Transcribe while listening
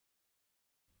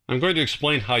I'm going to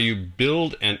explain how you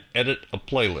build and edit a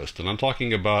playlist, and I'm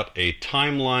talking about a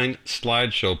timeline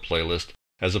slideshow playlist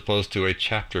as opposed to a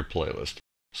chapter playlist.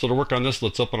 So to work on this,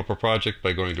 let's open up a project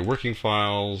by going to Working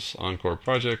Files, Encore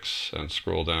Projects, and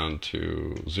scroll down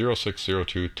to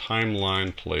 0602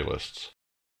 Timeline Playlists.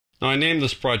 Now I named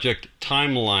this project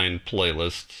Timeline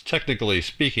Playlists. Technically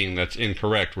speaking, that's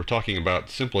incorrect. We're talking about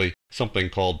simply something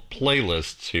called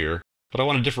playlists here. But I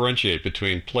want to differentiate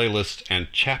between playlists and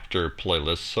chapter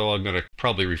playlists, so I'm going to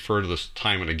probably refer to this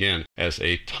time and again as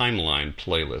a timeline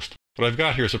playlist. What I've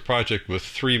got here is a project with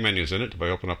 3 menus in it. If I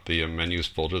open up the menus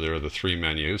folder, there are the 3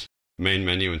 menus, main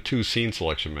menu and 2 scene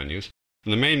selection menus.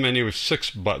 In the main menu, we have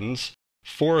 6 buttons.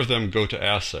 4 of them go to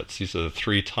assets. These are the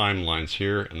 3 timelines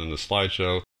here, and then the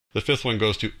slideshow. The 5th one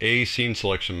goes to a scene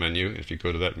selection menu. If you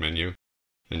go to that menu,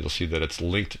 then you'll see that it's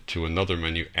linked to another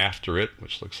menu after it,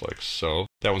 which looks like so.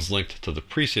 That one's linked to the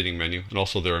preceding menu, and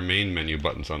also there are main menu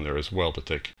buttons on there as well to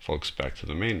take folks back to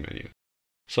the main menu.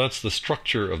 So that's the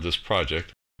structure of this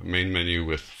project. A main menu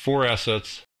with 4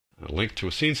 assets, a link to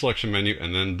a scene selection menu,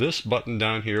 and then this button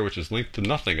down here, which is linked to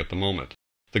nothing at the moment.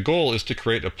 The goal is to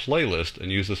create a playlist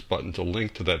and use this button to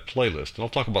link to that playlist. And I'll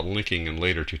talk about linking in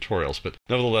later tutorials, but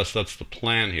nevertheless, that's the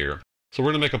plan here. So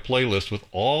we're going to make a playlist with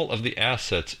all of the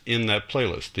assets in that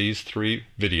playlist, these 3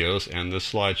 videos and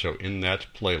this slideshow in that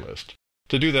playlist.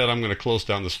 To do that, I'm going to close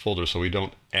down this folder so we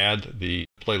don't add the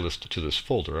playlist to this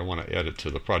folder. I want to add it to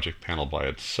the project panel by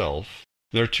itself.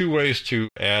 There are 2 ways to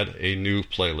add a new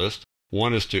playlist.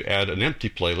 One is to add an empty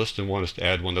playlist, and one is to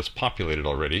add one that's populated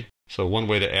already. So one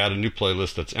way to add a new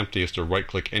playlist that's empty is to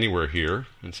right-click anywhere here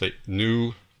and say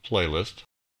New Playlist,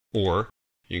 or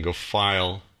you can go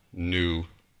File, New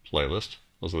Playlist.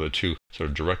 Those are the 2 sort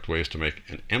of direct ways to make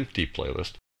an empty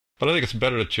playlist. But I think it's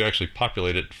better to actually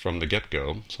populate it from the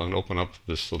get-go. So I'm going to open up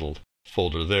this little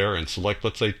folder there and select,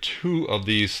 let's say, 2 of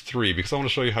these 3, because I want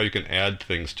to show you how you can add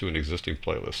things to an existing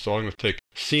playlist. So I'm going to take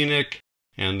Scenic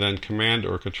and then Command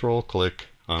or Control click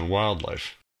on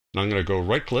Wildlife. Now I'm going to go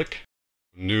right-click,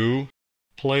 New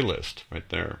Playlist, right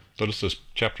there. Notice this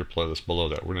chapter playlist below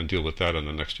that. We're going to deal with that in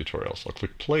the next tutorial. So I'll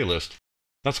click Playlist.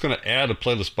 That's going to add a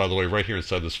playlist, by the way, right here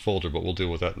inside this folder, but we'll deal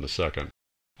with that in a second.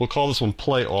 We'll call this one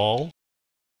Play All,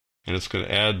 and it's going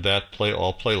to add that Play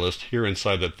All playlist here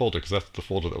inside that folder, because that's the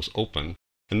folder that was open.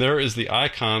 And there is the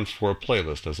icon for a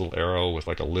playlist. There's a little arrow with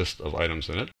like a list of items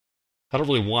in it. I don't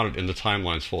really want it in the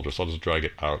Timelines folder, so I'll just drag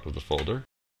it out of the folder.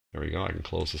 There we go. I can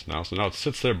close this now. So now it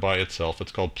sits there by itself.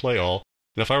 It's called Play All.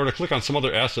 And if I were to click on some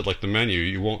other asset like the menu,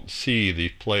 you won't see the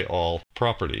Play All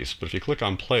properties. But if you click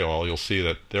on Play All, you'll see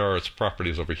that there are its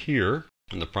properties over here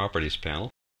in the Properties panel.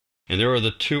 And there are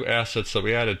the 2 assets that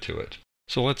we added to it.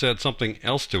 So let's add something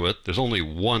else to it. There's only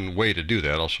one way to do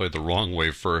that. I'll show you the wrong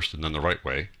way first and then the right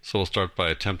way. So we'll start by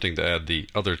attempting to add the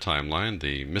other timeline,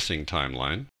 the missing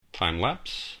timeline. Time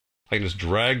lapse. I can just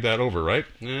drag that over, right?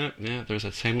 There's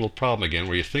that same little problem again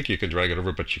where you think you can drag it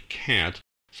over, but you can't.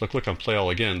 So I click on Play All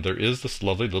again. There is this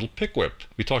lovely little pick whip.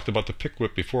 We talked about the pick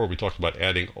whip before. We talked about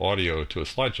adding audio to a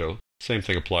slideshow. Same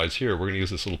thing applies here. We're going to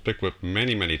use this little pick whip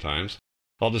many, many times.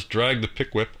 I'll just drag the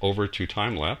pick whip over to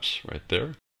time lapse right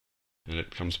there. And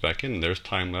it comes back in. And there's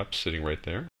time lapse sitting right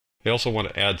there. I also want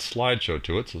to add slideshow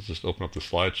to it. So let's just open up the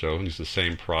slideshow and use the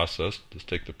same process. Just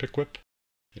take the pick whip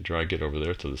and drag it over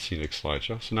there to the scenic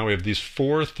slideshow. So now we have these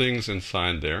 4 things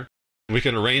inside there. We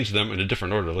can arrange them in a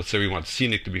different order. Let's say we want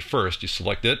scenic to be first. You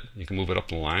select it. You can move it up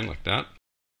the line like that.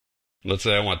 Let's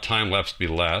say I want time-lapse to be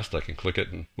last. I can click it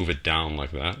and move it down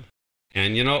like that.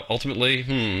 And you know, ultimately,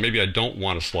 maybe I don't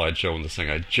want a slideshow in this thing.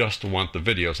 I just want the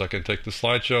video. So I can take the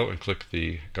slideshow and click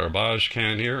the garbage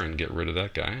can here and get rid of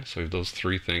that guy. So we have those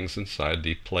 3 things inside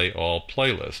the Play All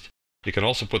playlist. You can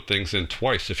also put things in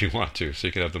twice if you want to. So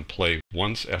you can have them play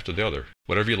once after the other.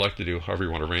 Whatever you like to do, however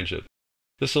you want to arrange it.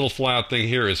 This little fly-out thing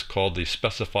here is called the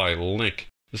Specify Link.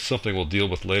 This is something we'll deal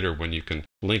with later when you can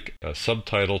link a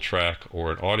subtitle track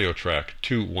or an audio track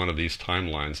to one of these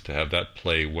timelines to have that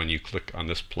play when you click on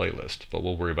this playlist. But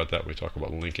we'll worry about that when we talk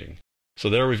about linking.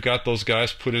 So there we've got those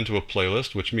guys put into a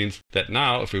playlist, which means that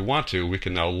now, if we want to, we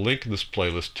can now link this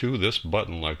playlist to this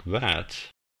button like that.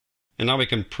 And now we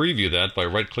can preview that by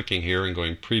right-clicking here and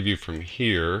going Preview from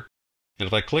here. And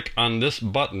if I click on this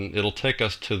button, it'll take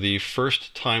us to the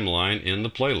first timeline in the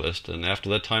playlist. And after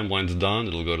that timeline's done,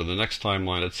 it'll go to the next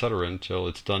timeline, etc., until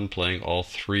it's done playing all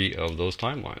 3 of those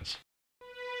timelines.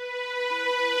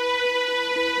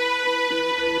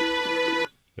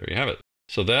 There you have it.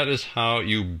 So that is how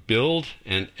you build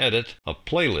and edit a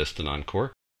playlist in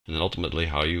Encore, and then ultimately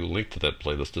how you link to that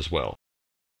playlist as well.